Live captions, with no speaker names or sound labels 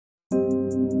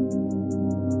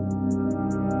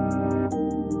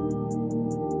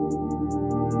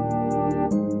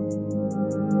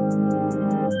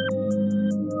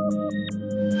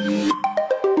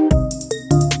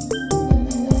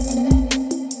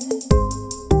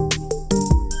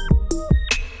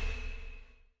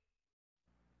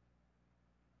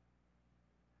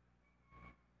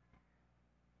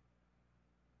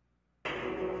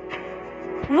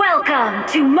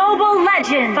Welcome to Mobile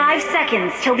Legends! 5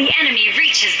 seconds till the enemy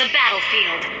reaches the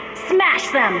battlefield. Smash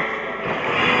them!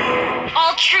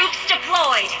 All troops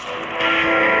deployed!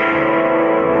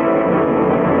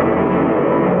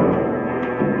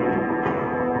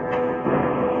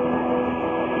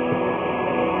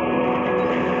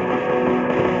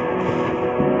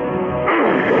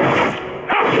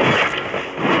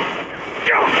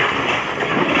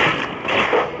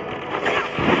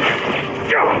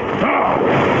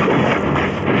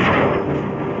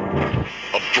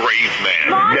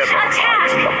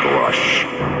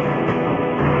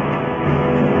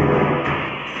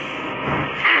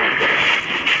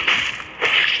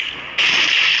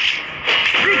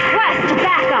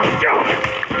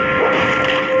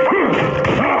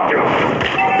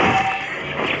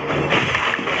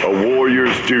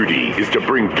 Duty is to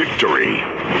bring victory.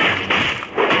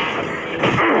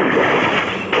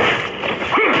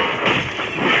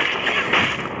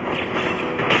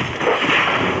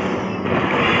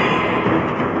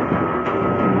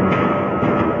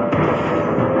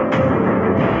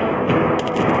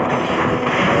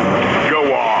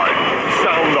 Go on,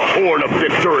 sound the horn of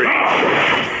victory.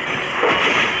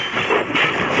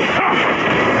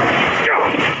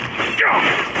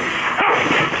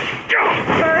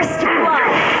 First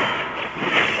blood.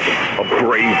 A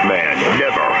brave man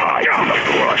never hides in the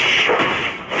brush.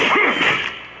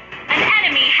 An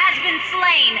enemy has been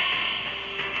slain.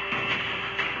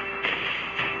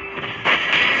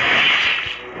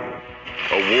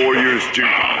 A warrior's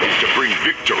duty is to bring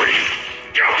victory.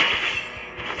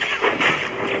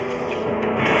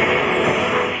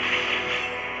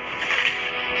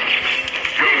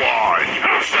 Go on,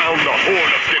 sound the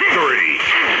horn of victory.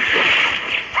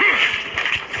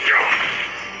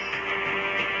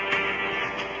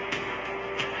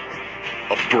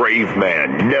 A brave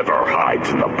man never hides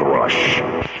in the brush.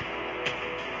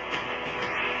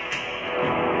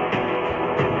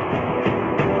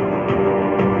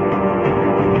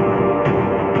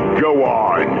 Go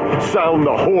on, sound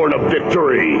the horn of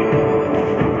victory.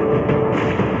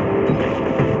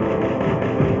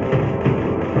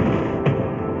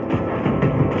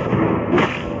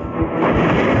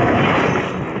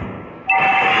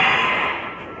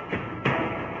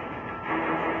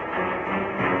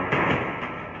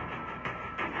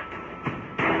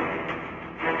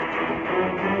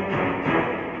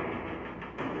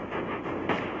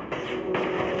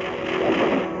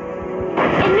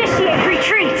 Initiate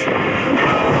retreat.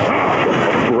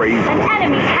 Brave An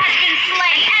enemy has been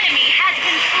slain. Enemy has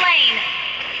been slain.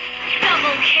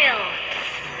 Double kill.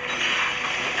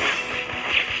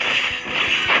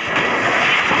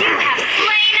 You have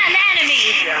slain an enemy.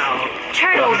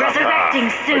 Turtle resurrecting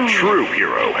soon. A true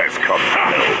hero has come to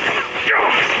help.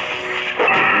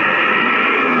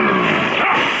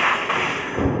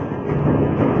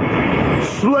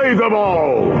 Slay them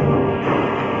all!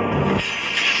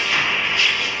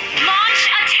 Launch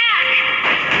attack.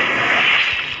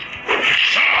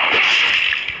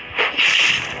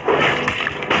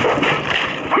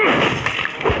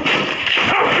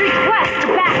 Request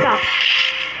backup.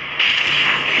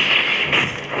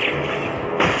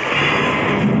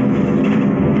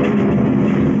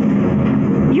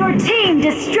 Your team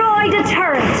destroyed a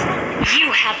turret.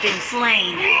 You have been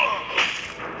slain.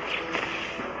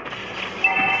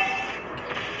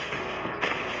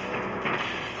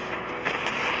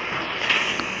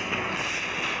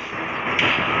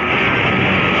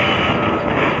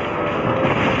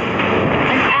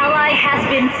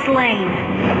 Slain.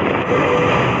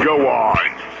 Go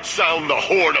on, sound the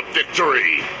horn of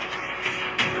victory.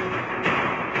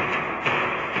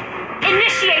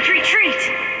 Initiate retreat.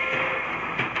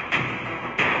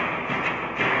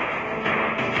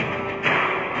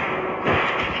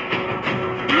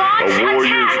 Launch A warrior's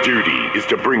attack. duty is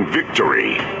to bring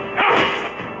victory.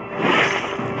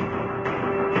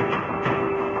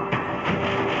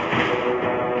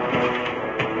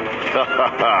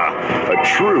 A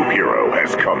true hero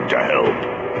has come to help.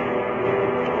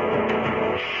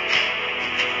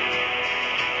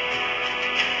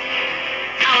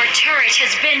 Our turret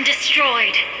has been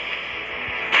destroyed.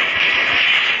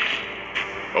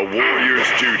 A warrior's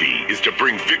duty is to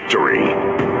bring victory.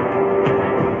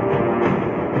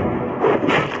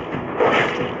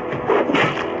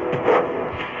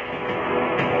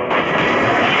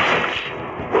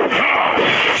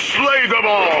 Slay them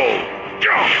all!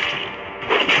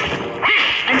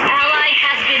 An ally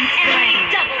has been slain.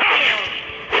 Double kill.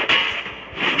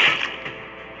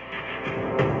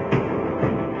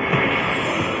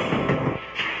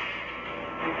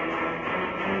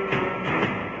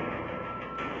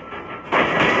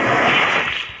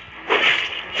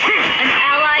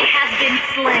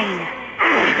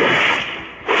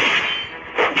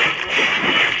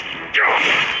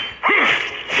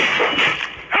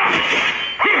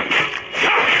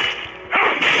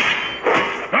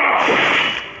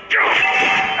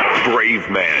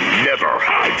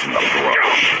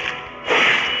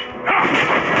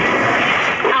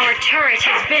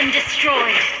 been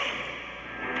destroyed.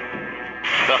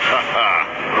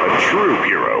 A true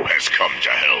hero has come to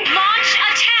help. Launch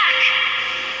attack!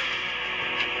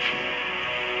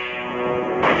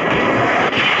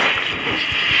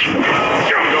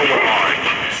 Go on!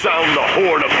 Sound the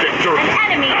horn of victory! An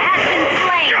enemy has been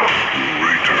slain!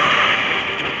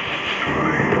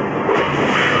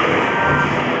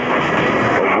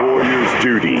 A warrior's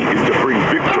duty is to bring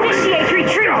victory. Initiate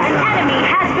retreat! An enemy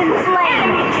has been slain!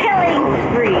 Enemy killing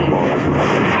spree!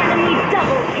 Enemy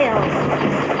double kill!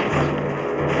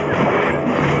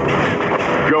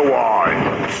 Go on!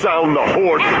 Sound the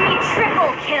horn! Enemy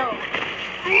triple kill!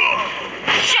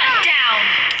 Shut down!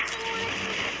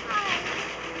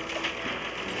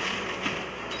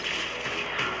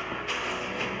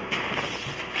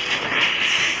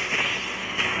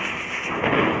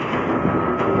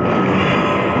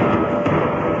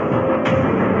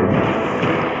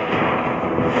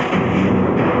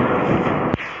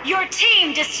 Your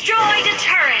team destroyed a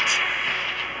turret!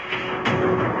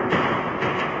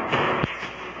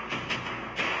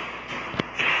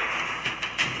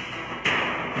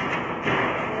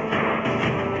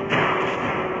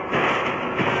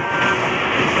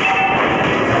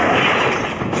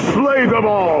 Slay them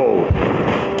all!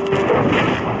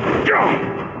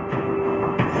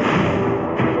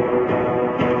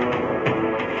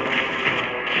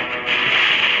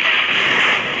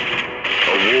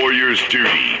 A warrior's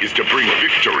duty is to bring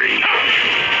victory.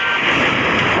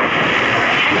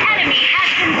 An enemy has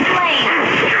been slain!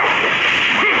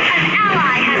 An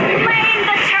ally has slain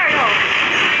the turtle!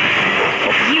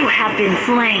 You have been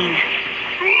slain!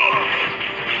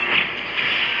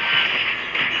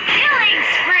 Killing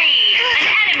spree! An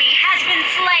enemy has been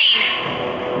slain!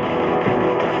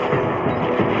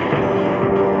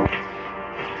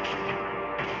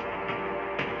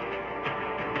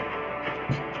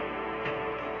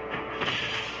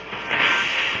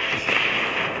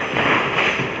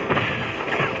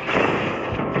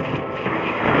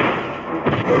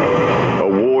 A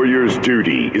warrior's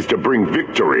duty is to bring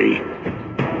victory.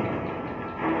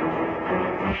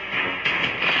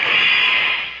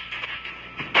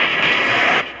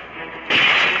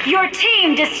 Your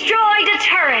team destroyed a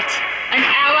turret! An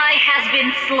ally has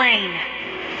been slain!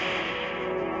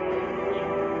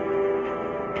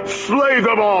 Slay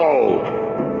them all!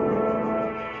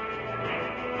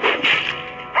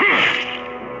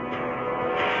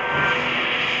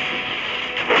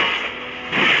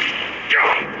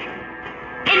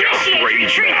 Initiate Brave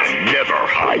retreat! man never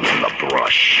hides in the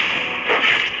brush.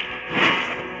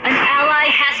 An ally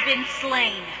has been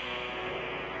slain!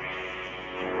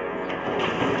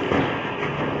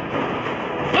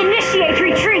 Initiate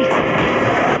retreat!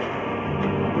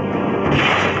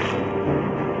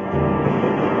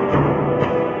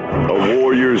 A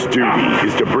warrior's duty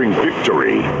is to bring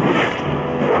victory.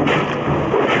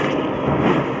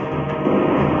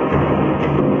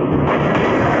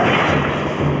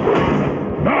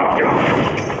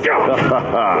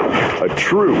 A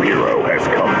true hero has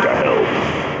come to help.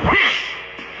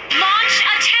 Launch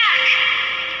attack!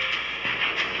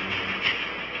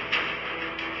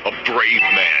 A brave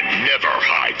man never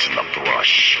hides in the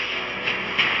brush.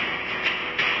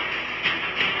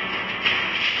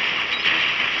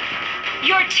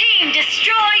 Your team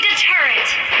destroyed a turret!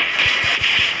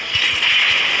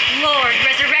 Lord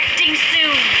resurrecting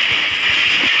soon!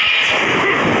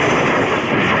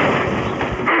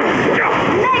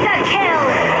 Mega kill!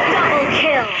 Double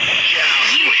kill!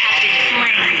 You have been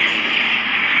slain!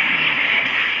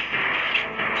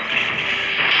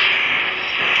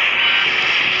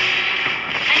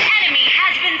 An enemy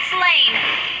has been slain!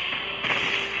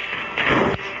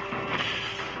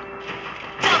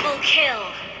 Double kill!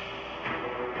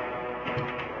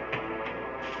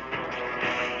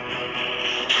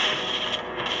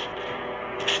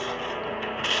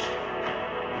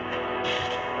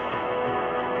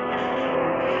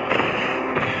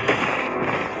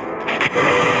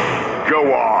 Go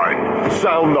on!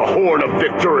 Sound the horn of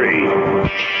victory!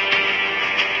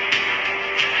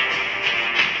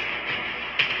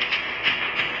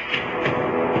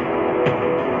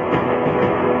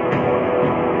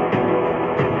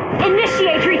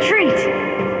 Initiate retreat!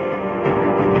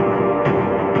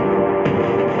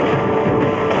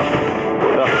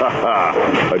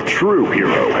 A true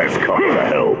hero has come to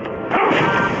help.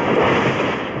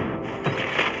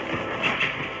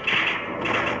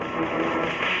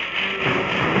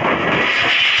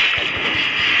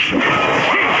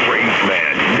 Brave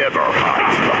man never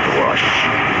hides in the brush.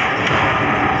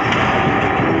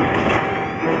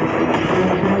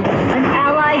 An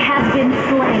ally has been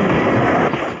slain.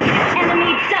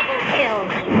 Enemy double kill.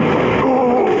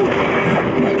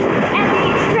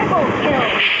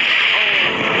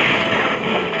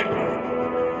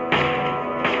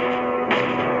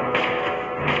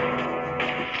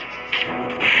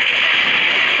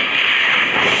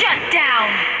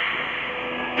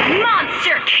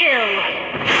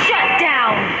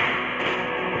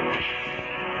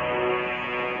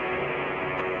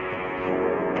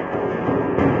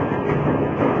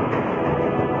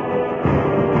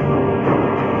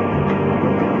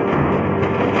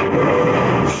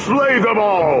 them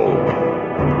all!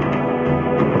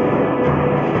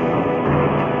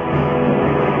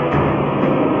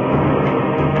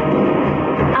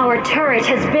 Our turret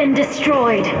has been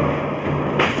destroyed.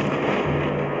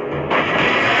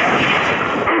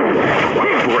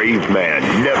 A brave man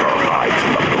never hides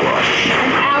in the brush.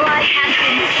 An ally has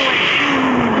been slain.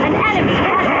 An enemy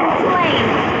has been slain.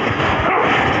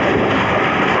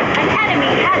 An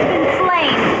enemy has been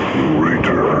slain.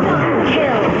 Return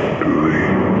Kill. to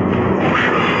the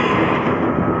ocean.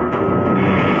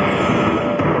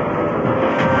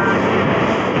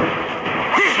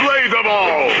 Slay them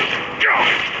all!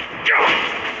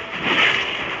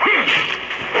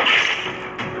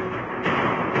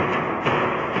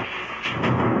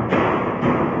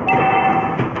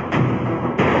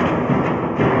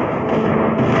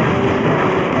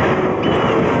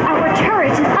 Our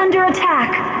turret is under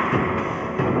attack.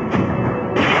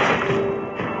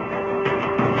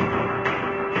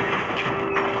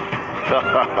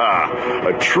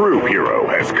 A true hero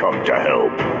has come to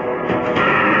help.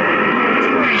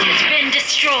 Turret has been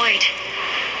destroyed.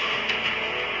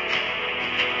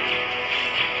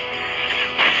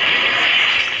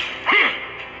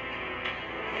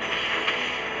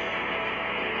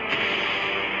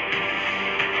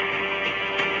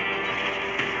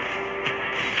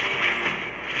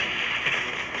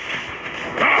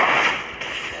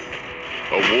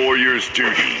 A warrior's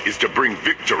duty is to bring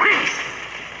victory.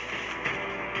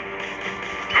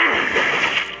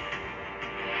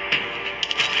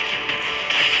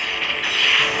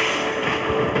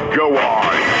 Go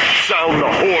on, sound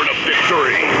the horn of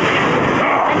victory. An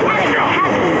enemy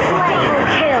has been slain.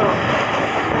 Kill.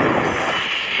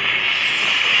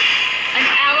 An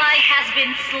ally has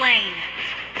been slain.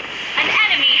 An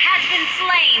enemy has been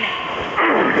slain.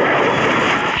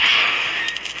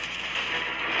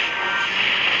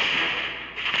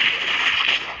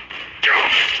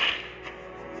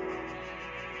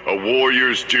 A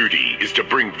warrior's duty is to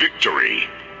bring victory.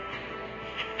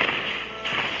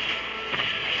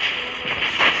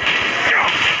 Your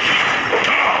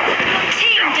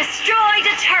team destroyed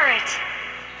a turret.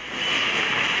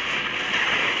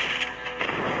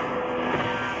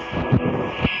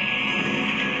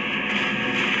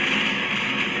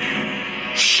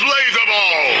 Slay them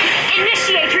all!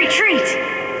 Initiate retreat.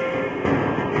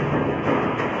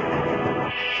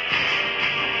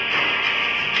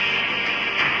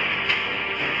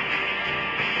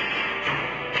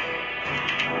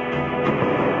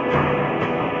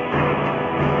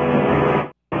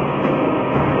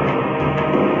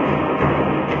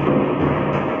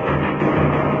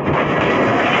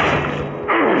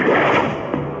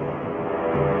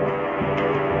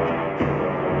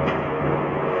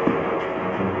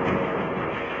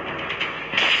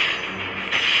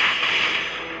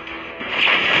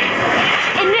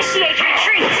 Initiate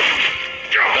retreat.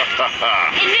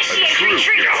 Initiate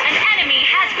retreat. An enemy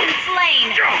has been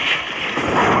slain.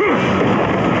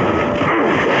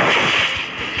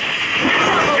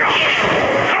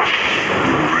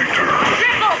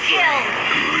 Double kill.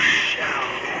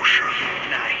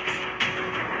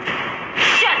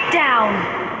 Shut down.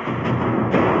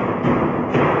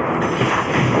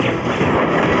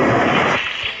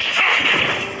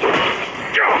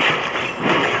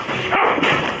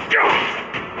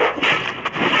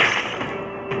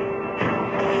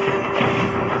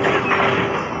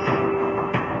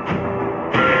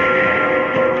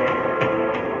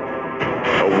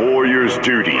 A warrior's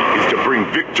duty is to bring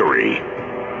victory.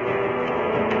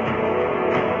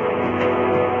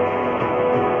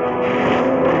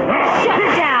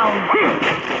 Shut down.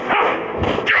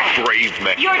 Brave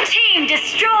man. Your team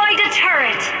destroyed a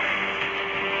turret.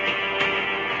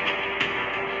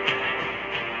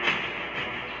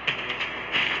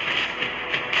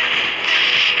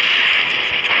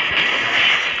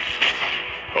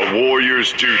 A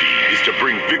warrior's duty is to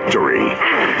bring victory.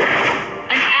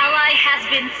 An ally has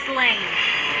been slain.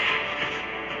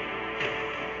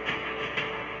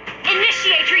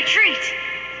 Initiate retreat.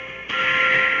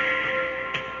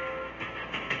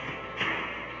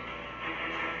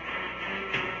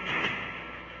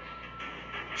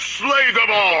 Slay them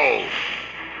all!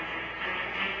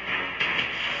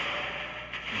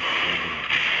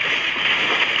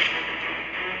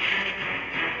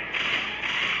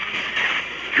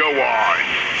 Go on,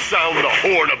 sound the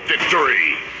horn of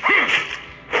victory!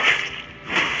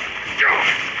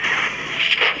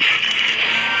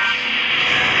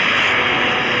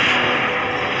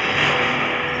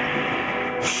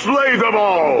 Slay them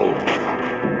all!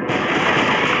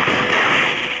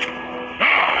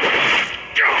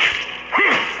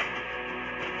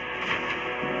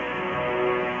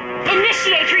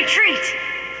 Initiate retreat.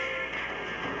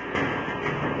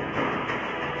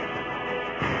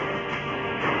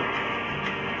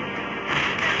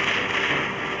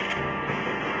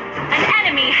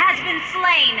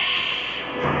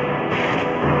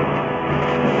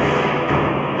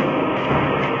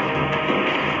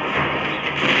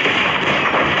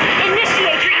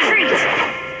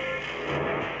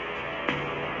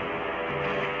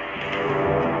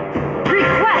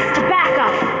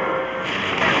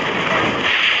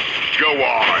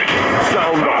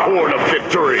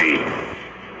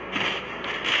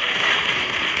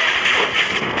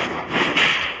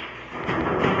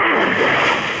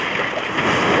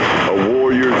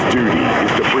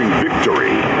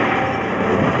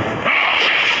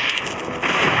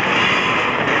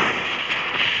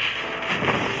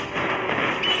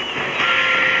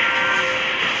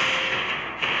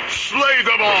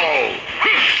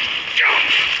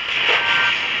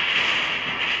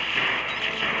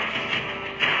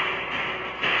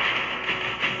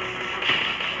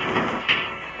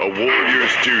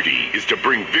 to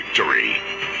bring victory.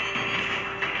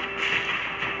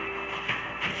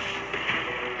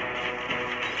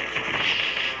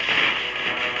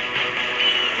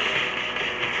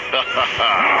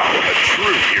 A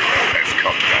true hero has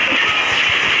come back.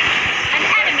 An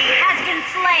enemy has been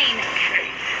slain.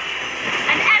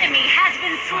 An enemy has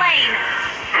been slain.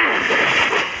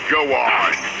 Go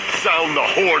on. Sound the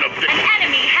horn of An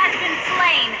enemy has been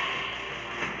slain.